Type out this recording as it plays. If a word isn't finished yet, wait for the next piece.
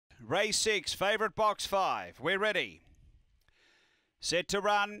Race 6, favourite box 5. We're ready. Set to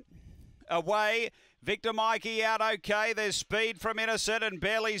run. Away. Victor Mikey out okay. There's speed from Innocent and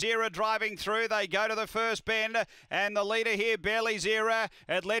Barely Zero driving through. They go to the first bend and the leader here, Barely Zero,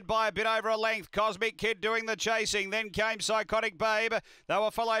 it led by a bit over a length. Cosmic Kid doing the chasing. Then came Psychotic Babe. They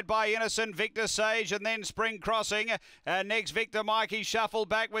were followed by Innocent, Victor Sage and then Spring Crossing. Next Victor Mikey shuffled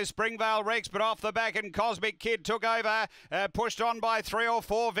back with Springvale Rex, but off the back and Cosmic Kid took over. Pushed on by 3 or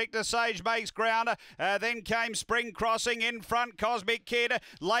 4. Victor Sage makes ground. Then came Spring Crossing in front. Cosmic Kid.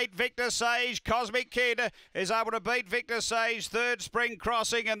 Late Victor Sage. Cosmic Kid is able to beat Victor Sage. Third Spring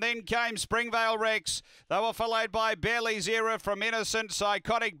Crossing and then came Springvale Rex. They were followed by Barely Zero from Innocent,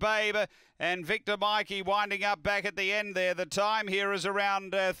 Psychotic Babe and Victor Mikey winding up back at the end there. The time here is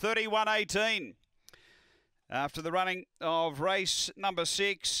around 31:18. After the running of race number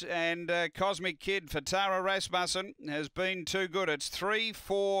 6 and Cosmic Kid for Tara Rasmussen has been too good. It's 3,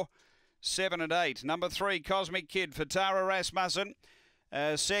 4, 7 and 8. Number 3 Cosmic Kid for Tara Rasmussen.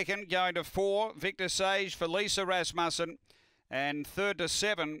 Second going to 4, Victor Sage for Lisa Rasmussen. And third to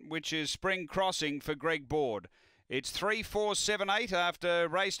 7, which is Spring Crossing for Greg Board. It's 3, 4, 7, 8 after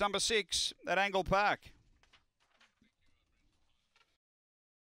race number 6 at Angle Park.